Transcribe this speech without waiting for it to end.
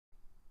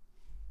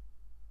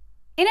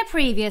In a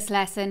previous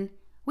lesson,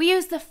 we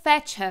used the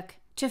fetch hook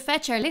to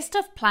fetch our list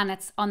of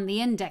planets on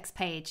the index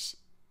page.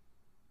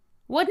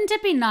 Wouldn't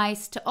it be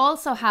nice to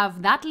also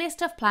have that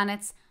list of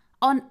planets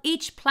on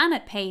each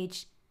planet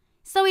page,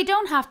 so we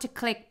don't have to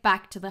click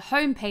back to the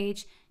home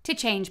page to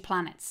change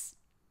planets?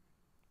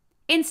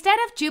 Instead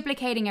of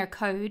duplicating our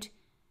code,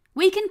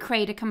 we can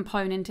create a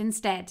component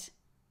instead.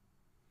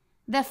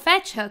 The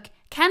fetch hook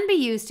can be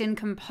used in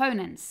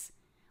components,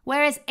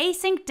 whereas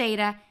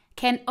asyncData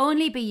can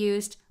only be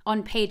used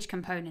on page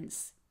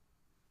components.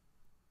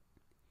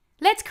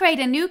 Let's create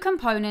a new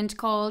component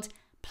called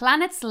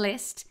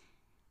PlanetsList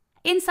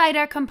inside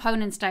our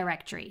components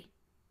directory.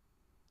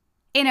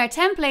 In our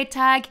template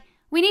tag,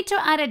 we need to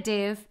add a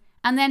div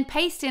and then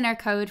paste in our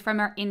code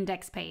from our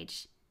index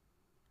page.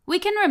 We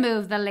can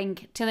remove the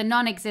link to the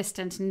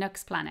non-existent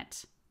Nuxt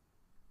planet.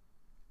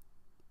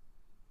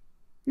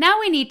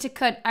 Now we need to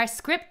cut our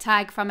script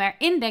tag from our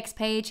index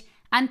page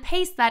and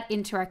paste that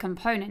into our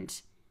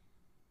component.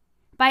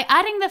 By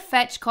adding the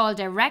fetch call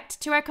direct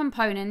to our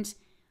component,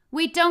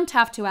 we don't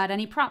have to add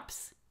any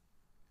props.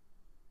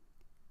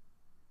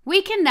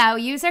 We can now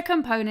use our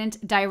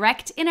component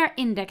direct in our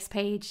index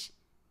page.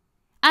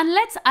 And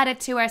let's add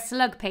it to our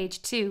slug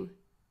page too.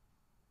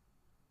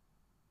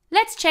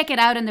 Let's check it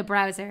out in the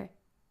browser.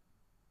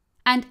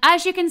 And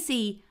as you can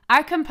see,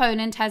 our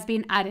component has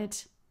been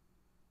added.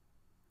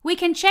 We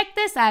can check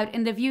this out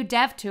in the View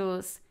Dev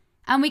tools,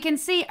 and we can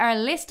see our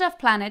list of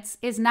planets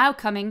is now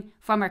coming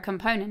from our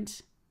component.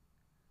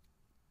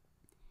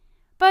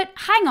 But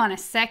hang on a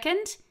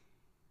second.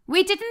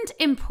 We didn't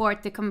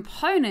import the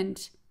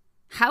component.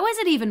 How is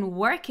it even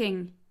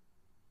working?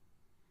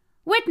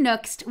 With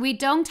Nuxt, we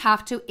don't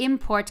have to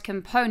import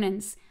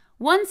components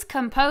once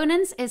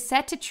components is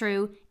set to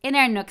true in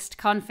our Nuxt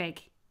config.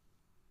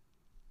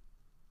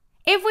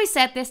 If we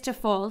set this to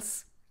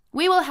false,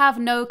 we will have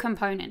no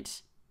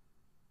component.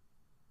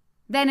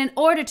 Then in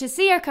order to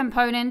see our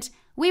component,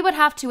 we would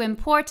have to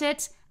import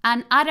it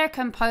and add our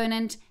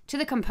component to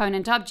the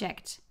component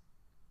object.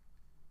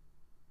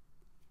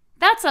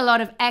 That's a lot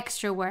of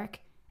extra work,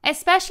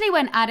 especially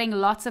when adding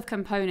lots of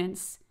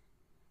components.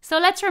 So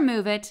let's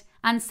remove it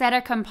and set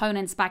our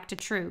components back to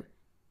true.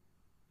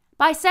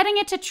 By setting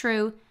it to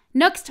true,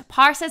 Nuxt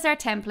parses our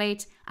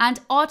template and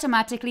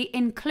automatically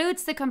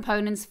includes the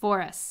components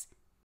for us.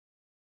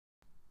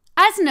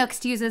 As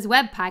Nuxt uses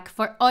Webpack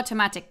for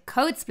automatic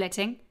code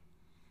splitting,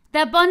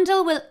 the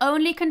bundle will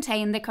only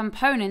contain the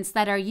components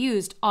that are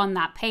used on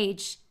that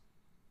page.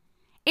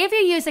 If you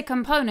use a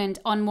component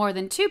on more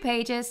than 2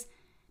 pages,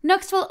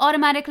 Nuxt will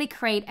automatically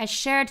create a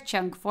shared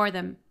chunk for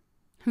them.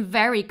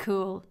 Very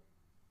cool.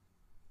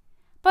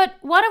 But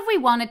what if we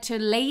wanted to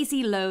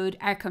lazy load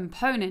our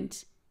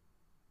component?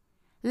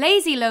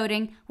 Lazy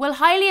loading will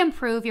highly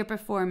improve your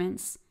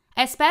performance,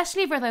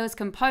 especially for those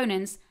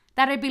components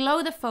that are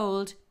below the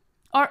fold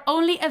or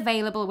only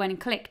available when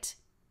clicked.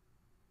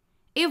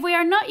 If we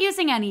are not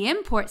using any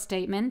import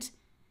statement,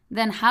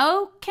 then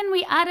how can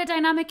we add a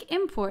dynamic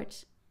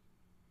import?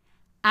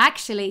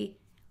 Actually,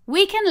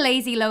 we can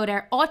lazy load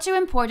our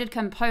auto-imported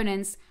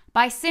components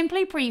by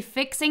simply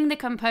prefixing the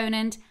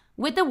component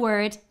with the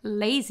word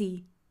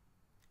lazy.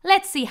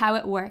 Let's see how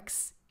it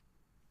works.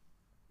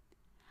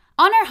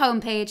 On our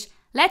homepage,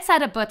 let's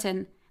add a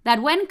button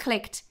that when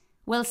clicked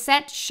will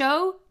set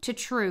show to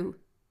true.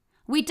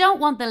 We don't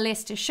want the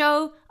list to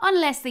show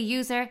unless the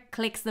user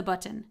clicks the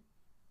button.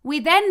 We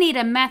then need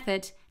a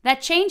method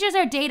that changes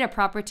our data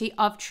property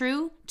of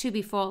true to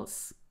be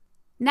false.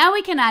 Now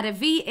we can add a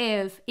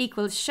v-if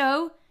equals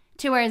show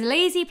to our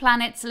lazy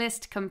planets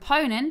list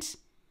component,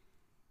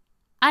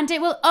 and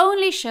it will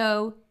only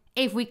show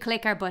if we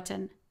click our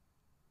button.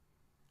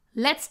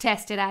 Let's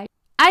test it out.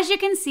 As you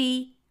can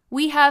see,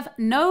 we have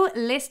no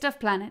list of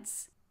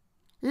planets.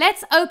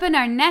 Let's open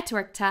our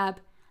network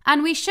tab,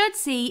 and we should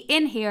see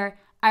in here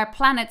our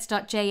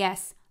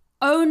planets.js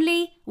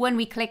only when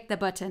we click the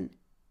button.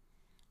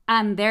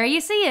 And there you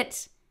see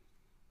it.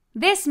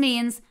 This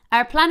means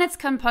our planets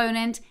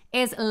component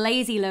is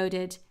lazy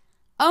loaded,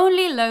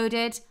 only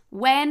loaded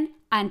when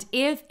and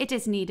if it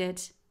is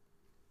needed.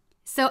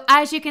 So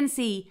as you can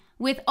see,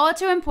 with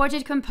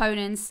auto-imported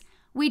components,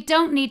 we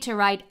don't need to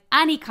write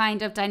any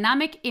kind of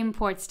dynamic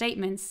import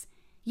statements.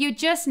 You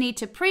just need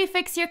to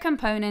prefix your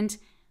component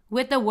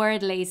with the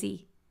word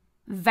lazy.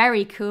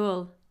 Very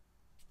cool.